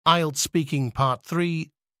IELTS Speaking Part 3.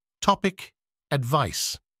 Topic: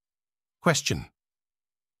 Advice. Question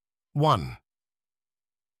 1.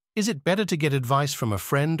 Is it better to get advice from a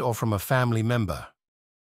friend or from a family member?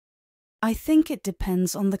 I think it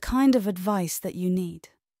depends on the kind of advice that you need.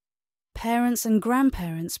 Parents and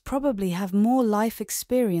grandparents probably have more life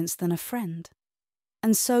experience than a friend,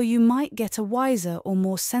 and so you might get a wiser or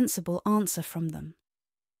more sensible answer from them.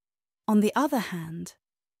 On the other hand,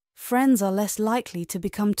 friends are less likely to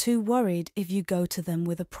become too worried if you go to them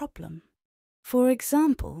with a problem. For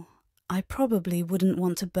example, I probably wouldn't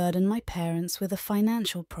want to burden my parents with a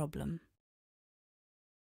financial problem.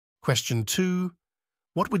 Question 2.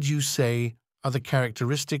 What would you say are the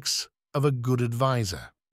characteristics of a good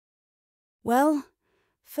advisor? Well,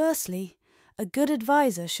 firstly, a good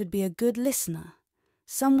advisor should be a good listener,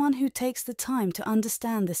 someone who takes the time to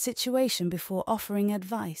understand the situation before offering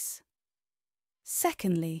advice.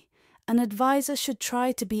 Secondly, an advisor should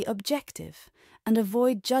try to be objective and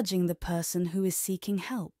avoid judging the person who is seeking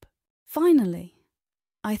help. Finally,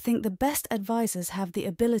 I think the best advisors have the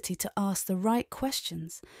ability to ask the right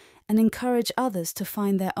questions and encourage others to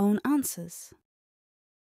find their own answers.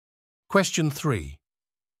 Question 3.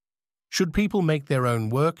 Should people make their own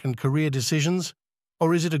work and career decisions,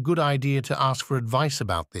 or is it a good idea to ask for advice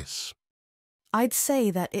about this? I'd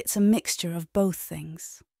say that it's a mixture of both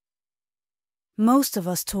things. Most of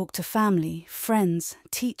us talk to family, friends,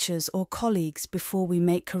 teachers, or colleagues before we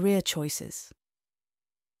make career choices.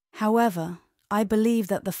 However, I believe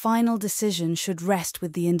that the final decision should rest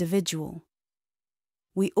with the individual.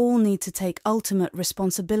 We all need to take ultimate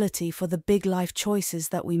responsibility for the big life choices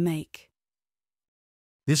that we make.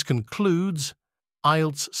 This concludes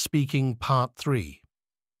IELTS Speaking Part 3.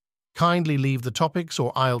 Kindly leave the topics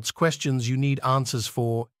or IELTS questions you need answers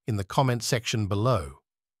for in the comment section below.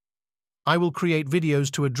 I will create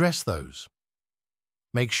videos to address those.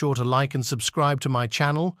 Make sure to like and subscribe to my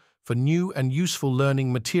channel for new and useful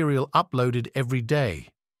learning material uploaded every day.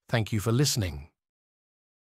 Thank you for listening.